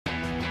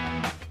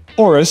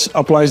Oris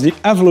applies the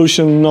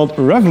evolution, not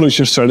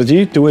revolution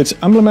strategy to its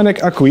emblematic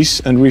Aquis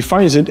and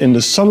refines it in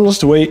the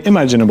subtlest way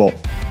imaginable.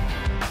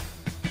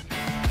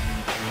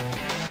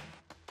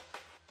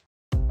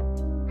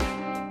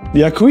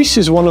 The Aquis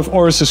is one of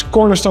Oris's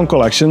cornerstone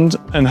collections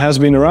and has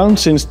been around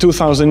since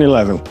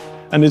 2011.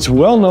 And it's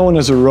well known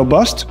as a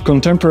robust,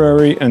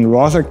 contemporary and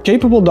rather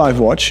capable dive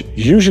watch,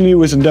 usually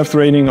with a depth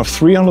rating of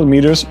 300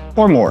 meters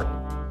or more.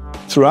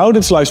 Throughout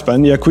its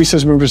lifespan, the Aquis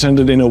has been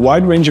presented in a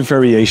wide range of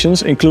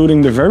variations,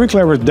 including the very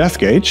clever depth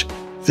gauge,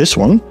 this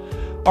one,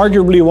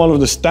 arguably one of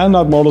the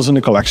standout models in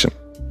the collection.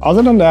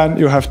 Other than that,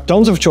 you have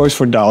tons of choice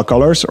for dial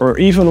colors or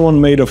even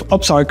one made of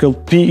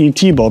upcycled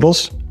PET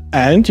bottles,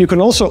 and you can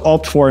also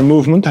opt for a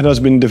movement that has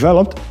been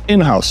developed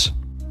in-house.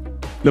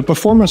 The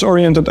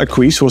performance-oriented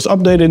Aquis was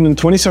updated in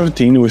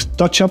 2017 with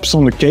touch-ups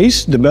on the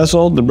case, the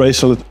bezel, the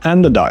bracelet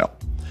and the dial.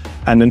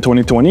 And in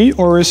 2020,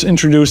 Oris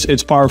introduced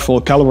its powerful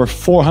Calibre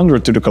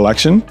 400 to the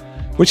collection,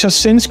 which has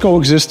since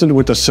coexisted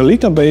with the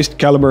Sellita-based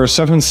Calibre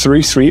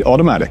 733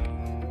 automatic.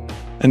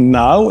 And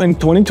now, in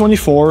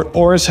 2024,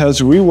 Oris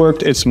has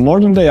reworked its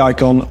modern-day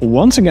icon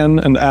once again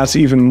and adds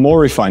even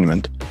more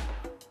refinement.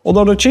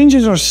 Although the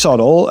changes are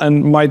subtle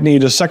and might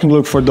need a second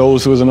look for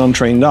those with an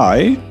untrained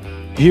eye,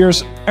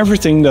 here's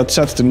everything that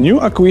sets the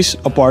new Aquis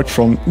apart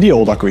from the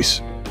old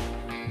Aquis.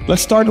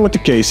 Let's start with the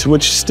case,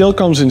 which still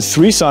comes in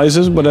 3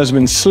 sizes but has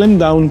been slimmed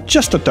down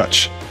just a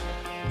touch.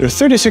 The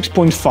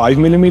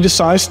 36.5mm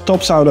size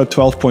tops out at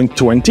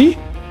 12.20,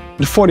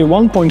 the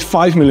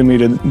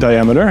 41.5mm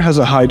diameter has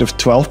a height of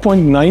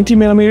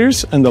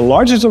 12.90mm, and the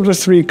largest of the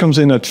 3 comes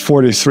in at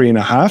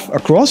 43.5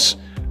 across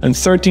and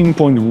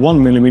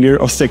 13.1mm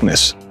of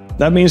thickness.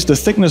 That means the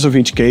thickness of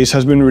each case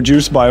has been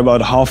reduced by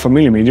about half a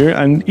millimeter,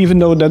 and even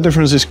though that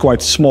difference is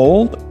quite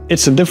small,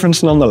 it's a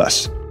difference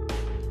nonetheless.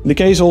 The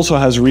case also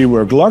has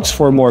reworked lugs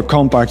for a more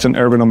compact and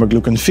ergonomic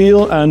look and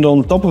feel, and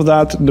on top of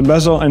that, the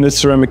bezel and its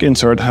ceramic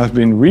insert have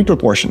been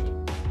reproportioned.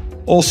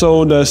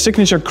 Also, the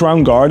signature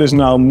crown guard is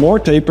now more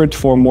tapered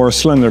for a more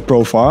slender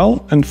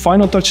profile, and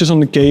final touches on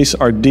the case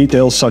are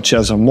details such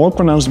as a more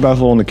pronounced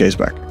bevel on the case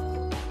back.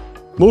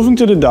 Moving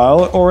to the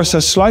dial, Oris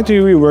has slightly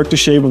reworked the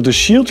shape of the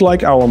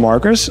shield-like hour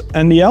markers,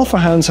 and the alpha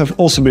hands have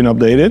also been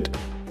updated,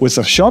 with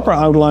a sharper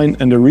outline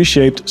and a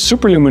reshaped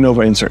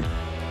superluminova insert.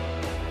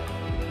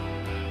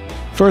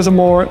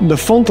 Furthermore, the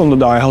font on the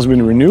dial has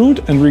been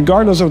renewed, and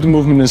regardless of the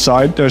movement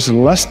inside, there's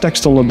less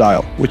text on the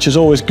dial, which is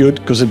always good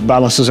because it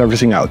balances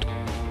everything out.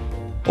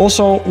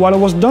 Also, while it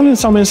was done in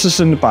some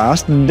instances in the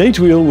past, the date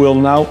wheel will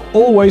now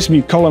always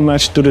be color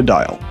matched to the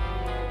dial.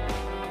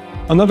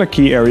 Another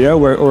key area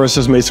where Oris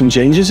has made some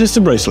changes is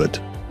the bracelet.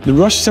 The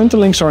brushed center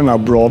links are now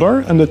broader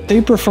and the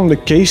taper from the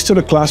case to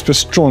the clasp is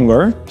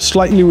stronger,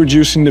 slightly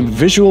reducing the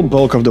visual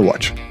bulk of the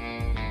watch.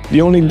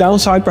 The only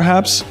downside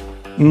perhaps?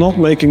 Not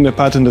making the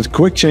patented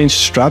quick change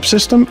strap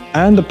system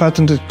and the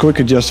patented quick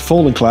adjust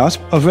folding clasp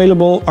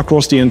available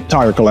across the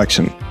entire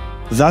collection.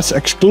 That's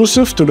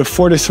exclusive to the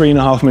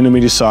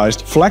 43.5mm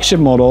sized flagship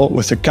model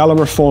with the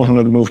Calibre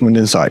 400 movement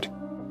inside.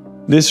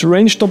 This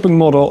range-topping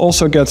model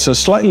also gets a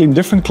slightly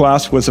different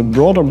clasp with a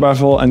broader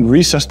bevel and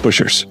recessed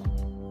pushers.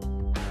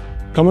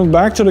 Coming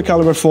back to the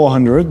Calibre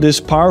 400, this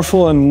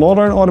powerful and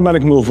modern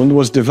automatic movement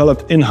was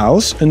developed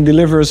in-house and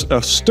delivers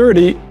a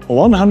sturdy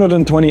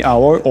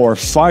 120-hour or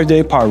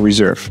 5-day power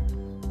reserve.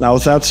 Now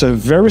that's a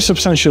very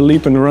substantial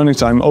leap in running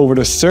time over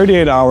the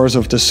 38 hours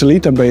of the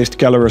Sellita-based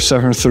Calibre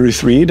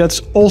 733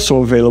 that's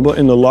also available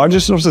in the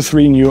largest of the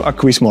 3 new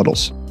Aquis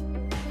models.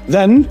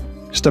 Then,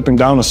 stepping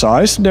down a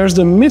size, there's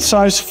the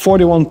mid-size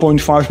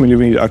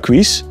 41.5mm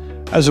Aquis,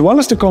 as well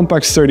as the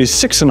compact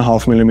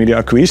 36.5mm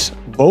Aquis,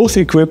 both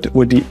equipped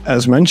with the,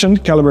 as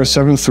mentioned, Calibre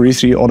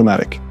 733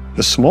 automatic.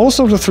 The smallest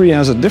of the 3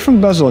 has a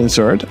different bezel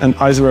insert and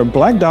either a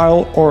black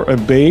dial or a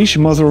beige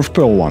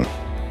mother-of-pearl one.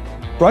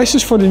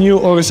 Prices for the new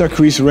Oris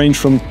Aquis range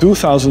from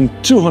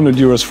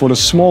 €2,200 for the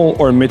small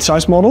or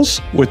mid-size models,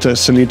 with the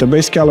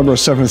Sellita-based Calibre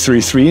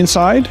 733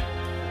 inside,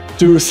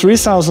 to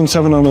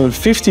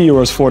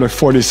 €3,750 for the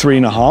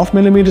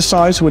 43.5mm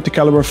size with the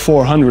Calibre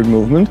 400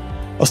 movement,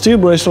 a steel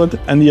bracelet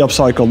and the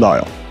upcycled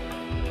dial.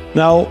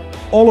 Now,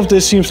 all of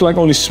this seems like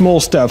only small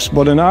steps,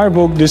 but in our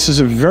book this is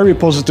a very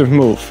positive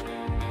move.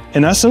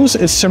 In essence,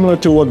 it's similar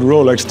to what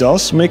Rolex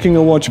does, making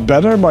a watch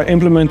better by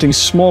implementing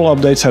small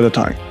updates at a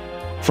time.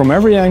 From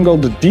every angle,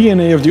 the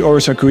DNA of the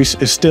Oris Aquis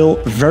is still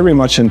very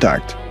much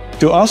intact.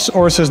 To us,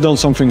 Oris has done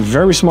something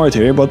very smart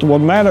here, but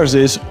what matters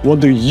is, what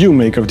do you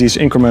make of these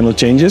incremental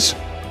changes?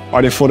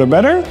 Are they for the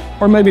better,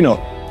 or maybe not?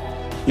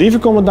 Leave a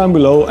comment down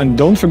below and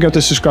don't forget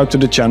to subscribe to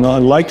the channel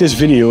and like this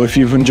video if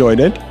you've enjoyed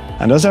it.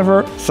 And as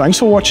ever, thanks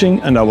for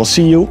watching and I will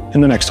see you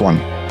in the next one.